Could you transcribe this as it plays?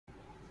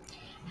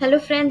Hello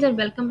friends and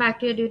welcome back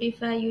to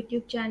Edureify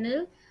YouTube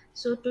channel.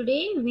 So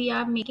today we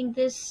are making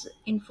this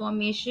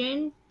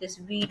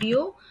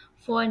video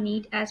for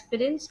NEET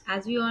aspirants.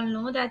 As we all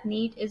know that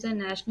NEET is a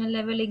national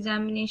level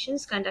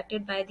examinations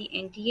conducted by the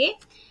NTA.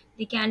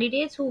 The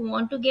candidates who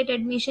want to get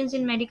admissions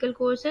in medical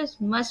courses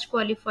must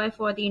qualify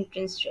for the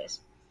entrance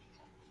test.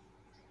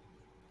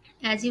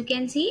 As you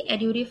can see,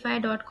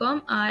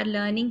 Edureify.com, our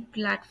learning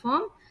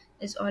platform,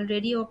 is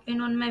already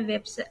open on my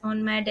website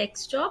on my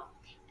desktop,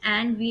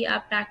 and we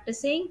are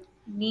practicing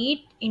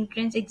NEET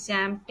entrance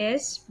exam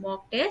test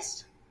mock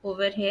test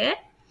over here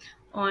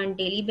on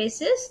daily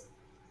basis.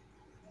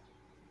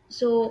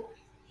 So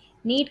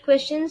NEET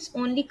questions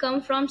only come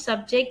from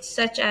subjects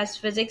such as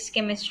physics,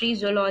 chemistry,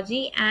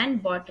 zoology,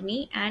 and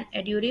botany, and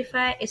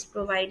Edureify is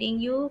providing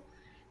you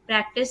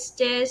practice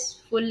tests,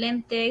 full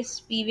length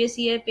tests, previous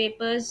year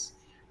papers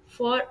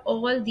for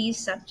all these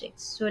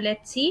subjects. So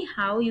let's see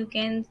how you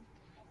can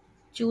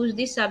choose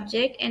the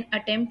subject and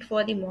attempt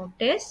for the mock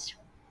test.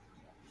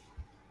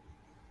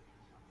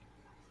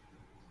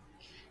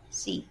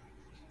 See,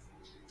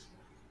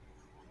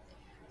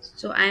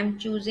 so I am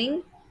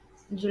choosing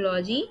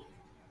zoology.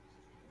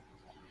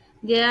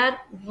 There are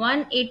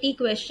 180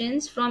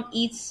 questions from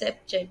each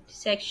subject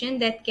section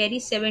that carry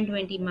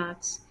 720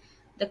 marks.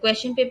 The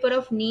question paper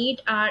of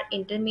NEET are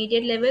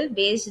intermediate level,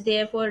 based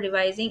therefore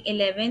revising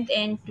 11th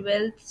and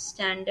 12th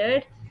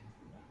standard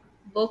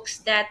books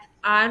that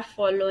are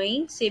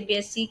following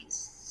CBSE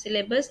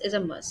syllabus is a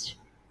must.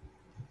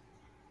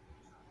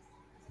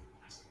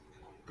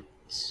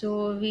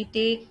 So we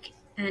take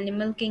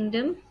Animal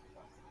Kingdom.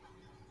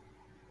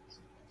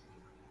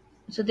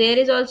 So there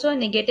is also a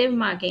negative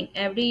marking.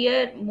 Every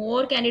year,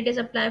 more candidates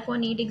apply for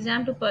NEET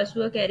exam to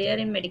pursue a career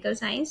in medical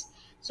science.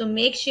 So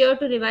make sure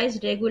to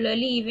revise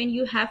regularly, even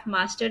you have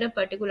mastered a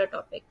particular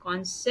topic,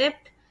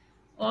 concept,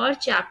 or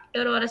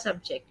chapter or a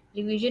subject.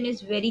 Revision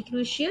is very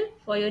crucial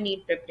for your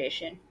NEET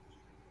preparation.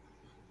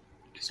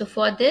 So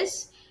for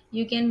this,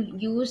 you can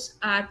use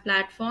our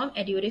platform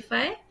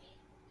Edureify,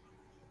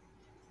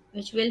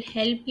 which will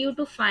help you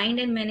to find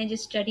and manage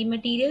study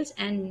materials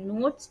and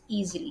notes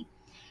easily.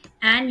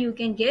 And you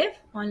can give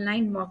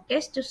online mock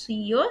test to see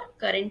your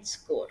current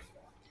score.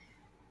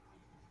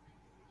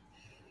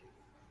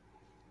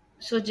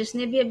 So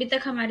जिसने भी अभी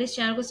तक हमारे इस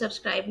channel को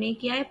subscribe नहीं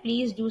किया है,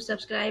 please do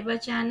subscribe our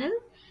channel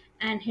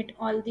and hit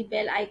all the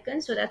bell icon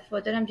so that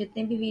further हम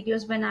जितने भी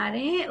वीडियोस बना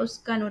रहे हैं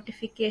उसका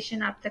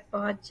नोटिफिकेशन आप तक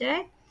पहुंच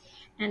जाए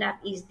एंड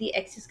आप इजीली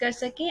एक्सेस कर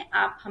सकें.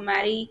 आप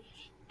हमारी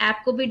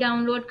ऐप को भी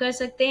डाउनलोड कर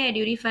सकते हैं,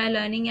 एड्यूरीफाई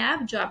लर्निंग ऐप,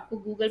 जो आपको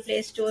गूगल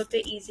प्ले स्टोर पे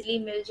इजीली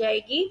मिल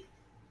जाएगी.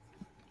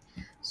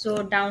 सो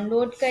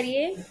डाउनलोड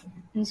करिए,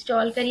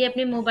 इंस्टॉल करिए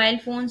अपने मोबाइल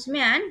फोन्स में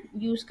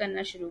एंड यूज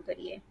करना शुरू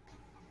करिए.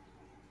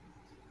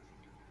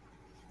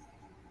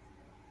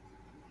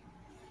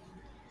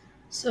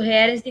 So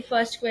here is the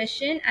first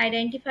question.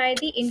 Identify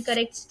the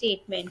incorrect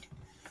statement.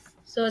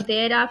 So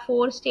there are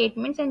 4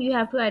 statements and you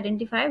have to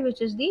identify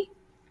which is the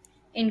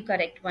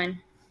incorrect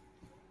one.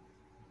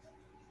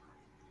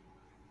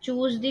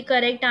 Choose the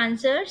correct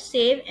answer,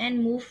 save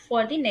and move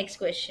for the next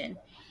question.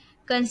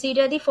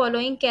 Consider the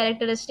following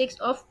characteristics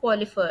of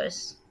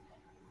polyphers.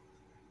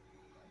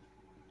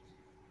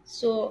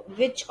 So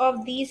which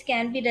of these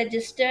can be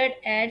registered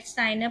as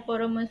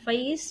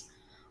synapomorphies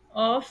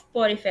of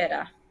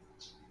porifera?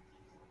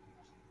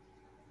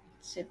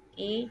 So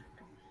A.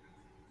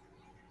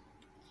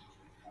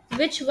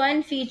 Which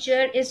one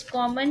feature is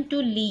common to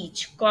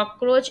leech,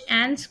 cockroach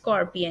and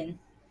scorpion?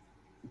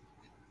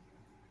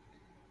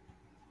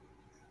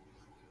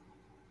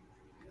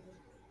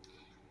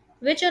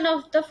 Which one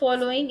of the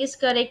following is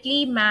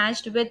correctly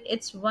matched with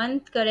its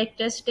one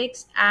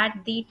characteristics at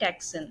the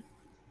taxon?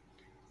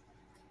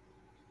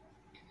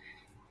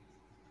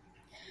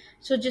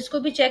 So जिसको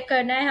भी check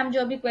करना है, हम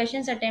जो अभी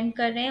questions attempt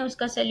कर रहे हैं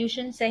उसका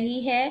सोल्यूशन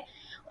सही है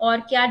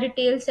और क्या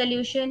डिटेल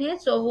सोल्यूशन है,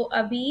 सो वो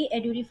अभी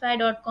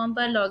edurify.com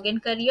पर लॉगिन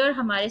करिए और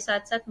हमारे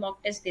साथ साथ मॉक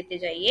टेस्ट देते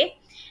जाइए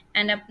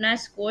एंड अपना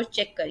स्कोर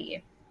चेक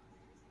करिए.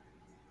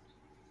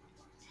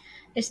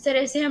 इस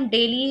तरह से हम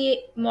डेली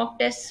मॉक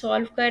टेस्ट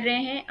सॉल्व कर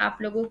रहे हैं, आप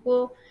लोगों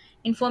को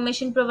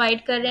इंफॉर्मेशन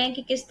प्रोवाइड कर रहे हैं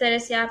कि किस तरह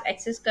से आप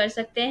एक्सेस कर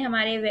सकते हैं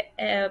हमारे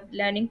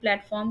लर्निंग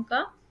प्लेटफॉर्म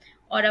का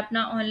और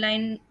अपना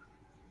ऑनलाइन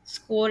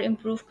स्कोर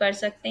इम्प्रूव कर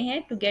सकते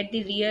हैं to get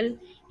the real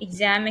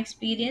exam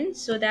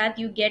experience so that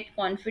you get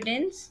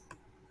confidence.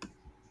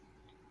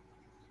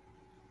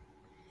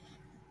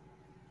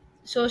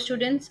 So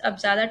students, अब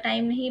ज़्यादा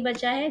टाइम नहीं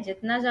बचा है.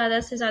 जितना ज़्यादा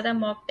से ज़्यादा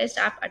मॉक टेस्ट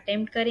आप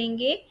अटेम्प्ट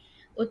करेंगे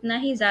उतना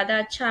ही ज़्यादा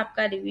अच्छा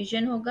आपका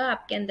रिवीजन होगा,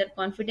 आपके अंदर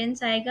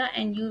कॉन्फिडेंस आएगा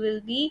and you will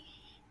be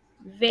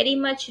very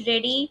much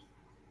ready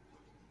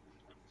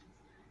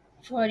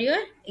for your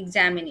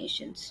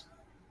examinations.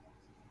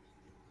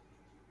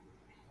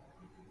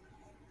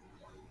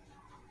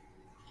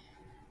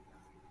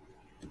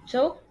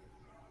 So,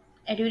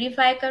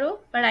 Edurify करो,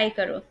 पढ़ाई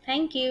करो.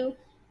 Thank you.